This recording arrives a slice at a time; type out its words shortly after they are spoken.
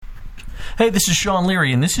Hey, this is Sean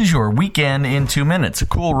Leary, and this is your Weekend in 2 Minutes. A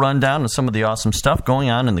cool rundown of some of the awesome stuff going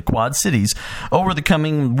on in the Quad Cities over the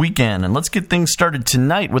coming weekend. And let's get things started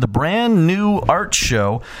tonight with a brand new art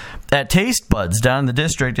show at Taste Buds down in the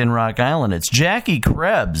district in Rock Island. It's Jackie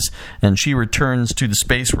Krebs, and she returns to the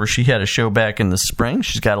space where she had a show back in the spring.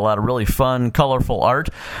 She's got a lot of really fun, colorful art,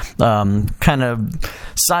 kind of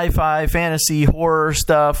sci-fi, fantasy, horror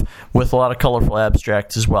stuff with a lot of colorful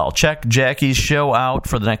abstracts as well. Check Jackie's show out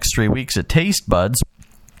for the next 3 weeks at Taste Buds.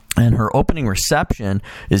 And her opening reception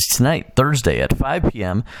is tonight, Thursday, at 5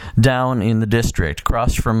 p.m. down in the district,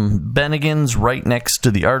 across from Bennigan's, right next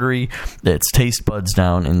to the Artery. It's Taste Buds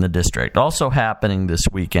down in the district. Also happening this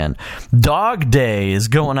weekend, Dog Day is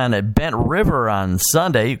going on at Bent River on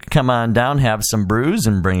Sunday. You can come on down, have some brews,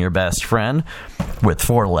 and bring your best friend, with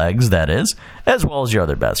 4 legs, that is, as well as your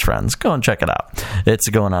other best friends. Go and check it out. It's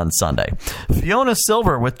going on Sunday. Fiona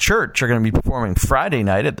Silver with Church are going to be performing Friday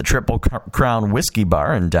night at the Triple Crown Whiskey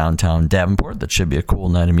Bar in downtown Davenport. That should be a cool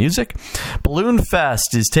night of music. Balloon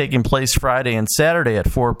Fest is taking place Friday and Saturday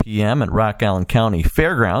at 4 p.m. at Rock Island County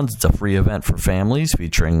Fairgrounds. It's a free event for families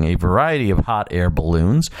featuring a variety of hot air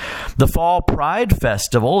balloons. The Fall Pride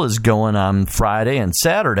Festival is going on Friday and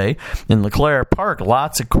Saturday in LeClaire Park.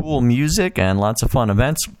 Lots of cool music and lots of fun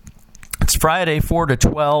events. It's Friday 4 to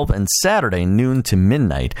 12 and Saturday noon to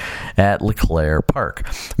midnight at LeClaire Park.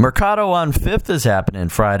 Mercado on 5th is happening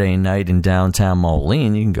Friday night in downtown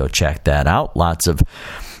Moline. You can go check that out. Lots of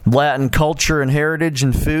Latin culture and heritage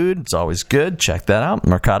and food. It's always good. Check that out.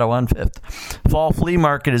 Mercado on 5th. Fall Flea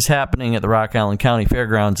Market is happening at the Rock Island County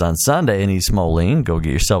Fairgrounds on Sunday in East Moline. Go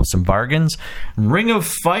get yourself some bargains. Ring of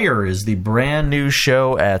Fire is the brand new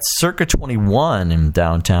show at Circa 21 in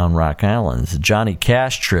downtown Rock Island. It's a Johnny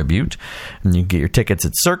Cash tribute. And you can get your tickets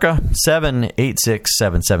at Circa.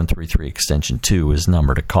 786-7733 extension 2 is the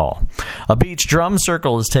number to call. A beach drum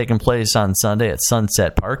circle is taking place on Sunday at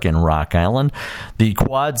Sunset Park in Rock Island. The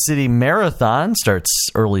Quad City Marathon starts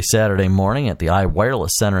early Saturday morning at the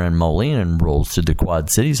iWireless Center in Moline and rolls to the Quad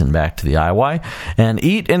Cities and back to the IY. And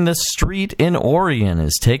Eat in the Street in Orion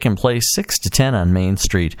is taking place 6 to 10 on Main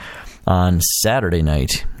Street on Saturday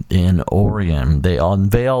night in Orion. They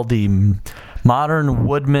unveil the Modern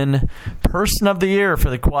Woodman Person of the Year for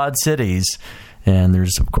the Quad Cities. And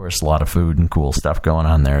there's, of course, a lot of food and cool stuff going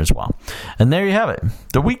on there as well. And there you have it,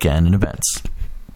 the weekend in events.